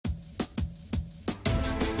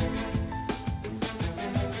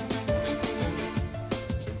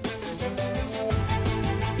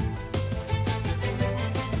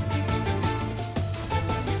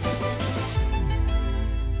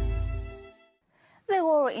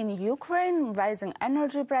war in Ukraine, rising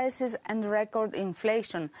energy prices and record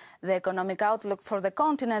inflation. The economic outlook for the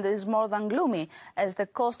continent is more than gloomy as the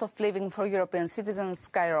cost of living for European citizens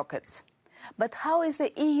skyrockets. But how is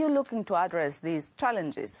the EU looking to address these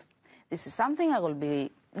challenges? This is something I will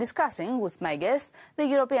be discussing with my guest, the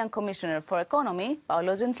European Commissioner for Economy,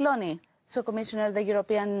 Paolo Gentiloni. So, Commissioner, the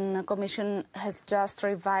European Commission has just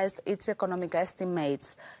revised its economic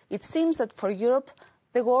estimates. It seems that for Europe,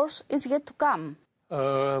 the worst is yet to come.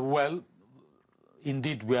 Well,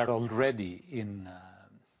 indeed, we are already in,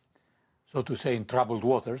 so to say, in troubled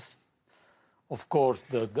waters. Of course,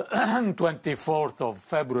 the 24th of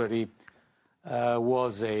February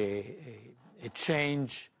was a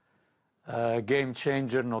change, a game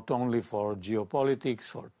changer, not only for geopolitics,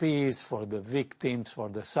 for peace, for the victims, for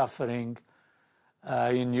the suffering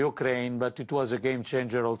in Ukraine, but it was a game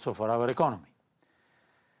changer also for our economy.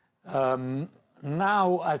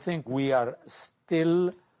 Now, I think we are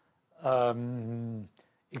still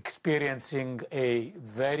experiencing a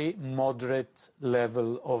very moderate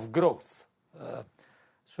level of growth.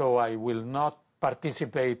 So I will not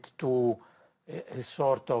participate to a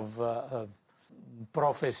sort of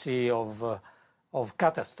prophecy of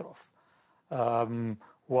catastrophe.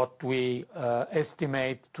 What we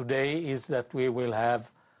estimate today is that we will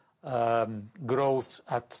have growth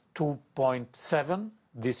at 2.7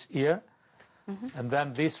 this year. And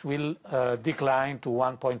then this will decline to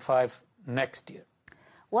 1.5 next year.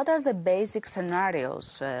 What are the basic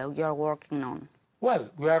scenarios you are working on?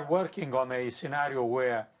 Well, we are working on a scenario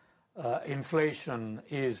where inflation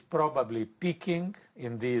is probably peaking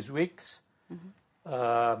in these weeks.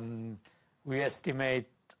 We estimate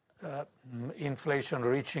inflation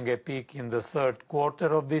reaching a peak in the third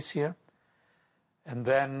quarter of this year, and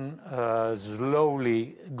then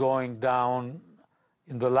slowly going down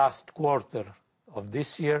in the last quarter of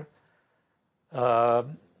this year.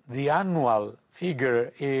 The annual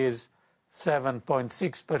figure is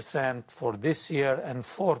 7.6% for this year and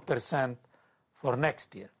 4% for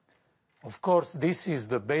next year. Of course, this is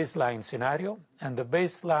the baseline scenario, and the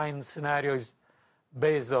baseline scenario is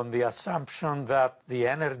based on the assumption that the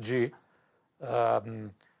energy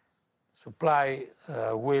supply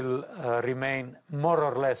will remain more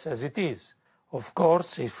or less as it is. Of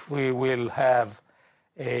course, if we will have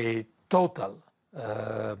a total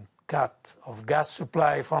cut of gas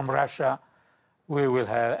supply from Russia, we will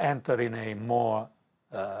enter in a more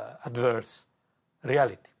adverse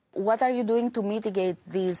reality. What are you doing to mitigate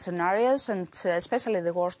these scenarios, and especially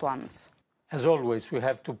the worst ones? As always, we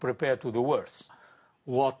have to prepare to the worst.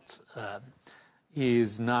 What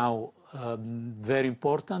is now very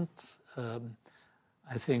important,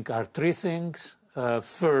 I think, are three things.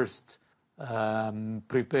 First,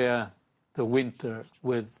 prepare the winter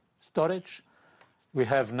with storage. We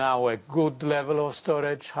have now a good level of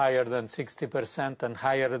storage, higher than 60% and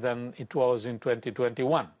higher than it was in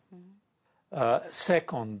 2021.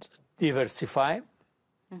 Second, diversify,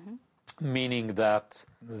 meaning that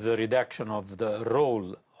the reduction of the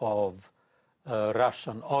role of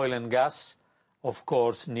Russian oil and gas, of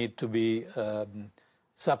course, need to be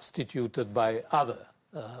substituted by other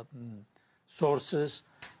sources.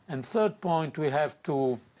 And third point, we have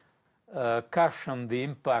to cushion the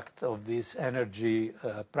impact of these energy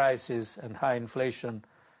prices and high inflation,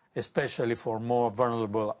 especially for more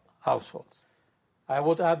vulnerable households. I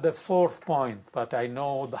would add the fourth point, but I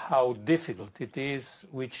know how difficult it is,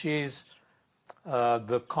 which is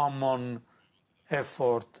the common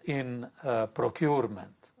effort in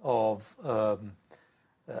procurement of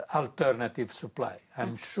alternative supply.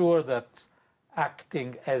 I'm sure that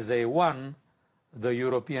acting as a one, the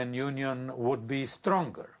European Union would be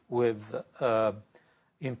stronger with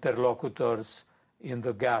interlocutors in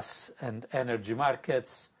the gas and energy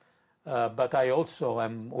markets. But I also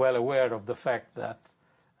am well aware of the fact that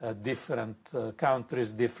different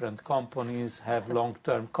countries, different companies have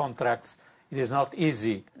long-term contracts. It is not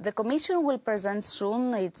easy. The Commission will present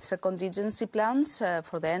soon its contingency plans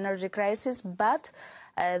for the energy crisis, but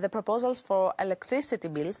the proposals for electricity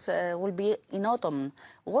bills will be in autumn.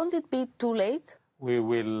 Won't it be too late? We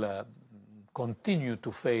will continue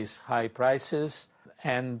to face high prices,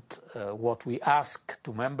 and what we ask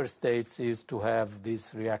to member states is to have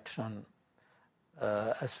this reaction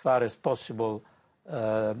as far as possible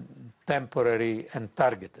temporary and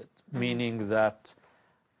targeted, meaning that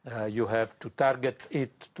you have to target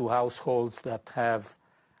it to households that have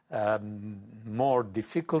more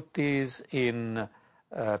difficulties in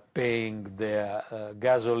paying their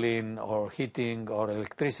gasoline or heating or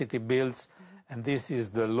electricity bills, and this is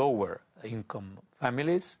the lower income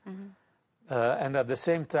families. And at the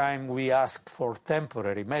same time, we ask for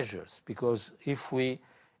temporary measures, because if we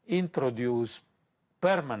introduce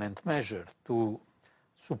permanent measures to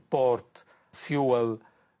support fuel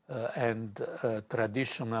and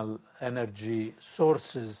traditional energy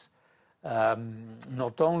sources,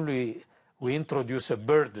 not only we introduce a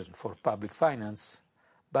burden for public finance,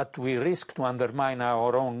 but we risk to undermine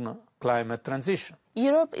our own climate transition.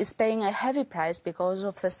 Europe is paying a heavy price because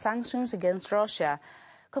of the sanctions against Russia.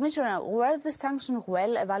 Commissioner, were the sanctions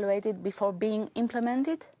well evaluated before being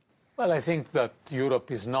implemented? Well, I think that Europe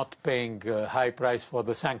is not paying a high price for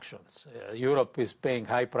the sanctions. Europe is paying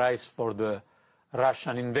high price for the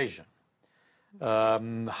Russian invasion.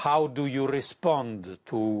 How do you respond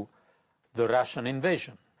to the Russian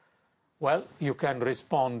invasion? Well, you can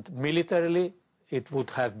respond militarily. It would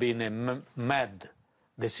have been a mad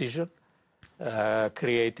decision,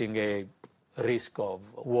 creating a risk of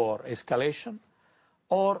war escalation,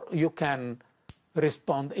 or you can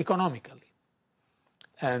respond economically.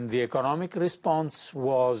 And the economic response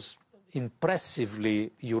was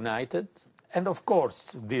impressively united. And of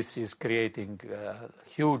course, this is creating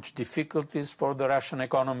huge difficulties for the Russian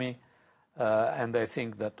economy. And I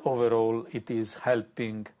think that overall it is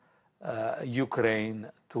helping Ukraine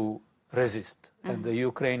to resist. And the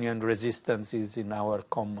Ukrainian resistance is in our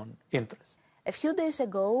common interest. A few days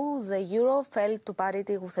ago, the euro fell to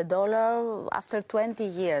parity with the dollar after 20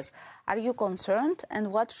 years. Are you concerned?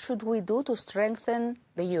 And what should we do to strengthen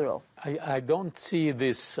the euro? I don't see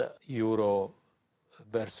this euro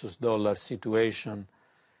versus dollar situation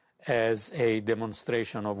as a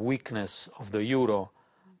demonstration of weakness of the euro.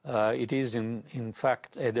 It is, in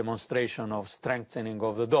fact, a demonstration of strengthening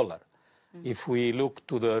of the dollar. If we look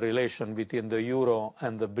to the relation between the euro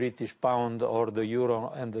and the British pound or the euro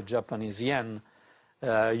and the Japanese yen,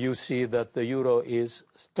 you see that the euro is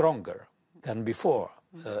stronger than before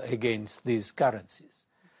against these currencies.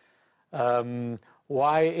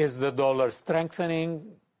 Why is the dollar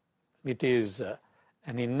strengthening? It is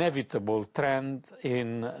an inevitable trend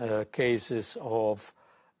in cases of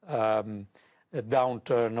a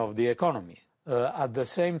downturn of the economy. At the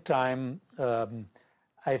same time,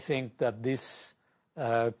 I think that this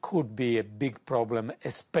could be a big problem,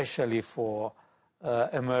 especially for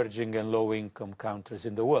emerging and low-income countries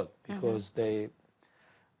in the world, because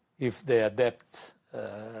if they adapt,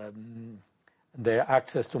 their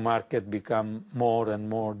access to market become more and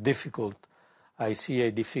more difficult. I see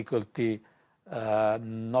a difficulty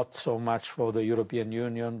not so much for the European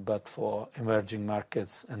Union, but for emerging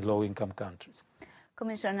markets and low-income countries.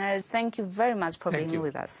 Commissioner, thank you very much for being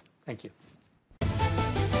with us. Thank you.